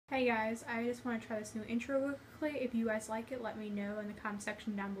Hey guys, I just want to try this new intro real quickly. If you guys like it, let me know in the comment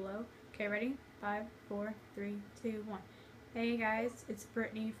section down below. Okay, ready? 5, 4, 3, 2, 1. Hey guys, it's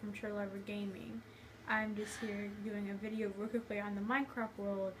Brittany from True Lover Gaming. I'm just here doing a video real quickly on the Minecraft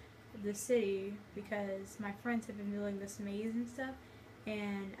world of the city because my friends have been building this maze and stuff.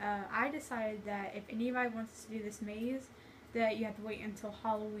 And I decided that if anybody wants to do this maze, that you have to wait until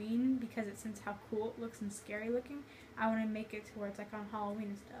Halloween because since how cool it looks and scary looking, I want to make it to where it's like on Halloween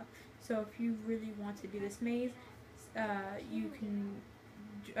and stuff. So if you really want to do this maze, you can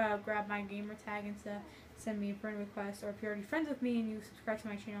grab my gamer tag and stuff, send me a friend request, or if you're already friends with me and you subscribe to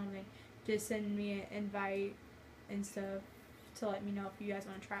my channel, then just send me an invite and stuff to let me know if you guys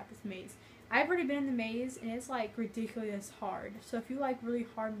want to try out this maze. I've already been in the maze and it's like ridiculous hard. So if you like really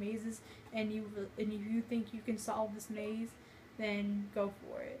hard mazes and if you think you can solve this maze, then go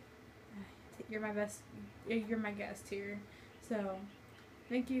for it. You're my best. You're my guest here. So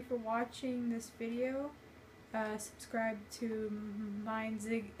thank you for watching this video. Subscribe to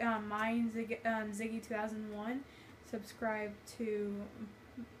Ziggy 2001. Subscribe to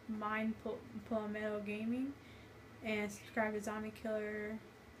Palmetto Gaming, and subscribe to Zombie Killer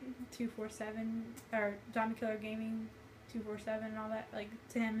 247 or Zombie Killer Gaming 247 and all that, like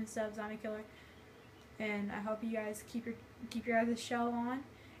to him and stuff, Zombie Killer. And I hope you guys keep your guys' shell on,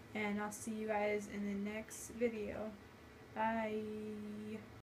 and I'll see you guys in the next video. Bye.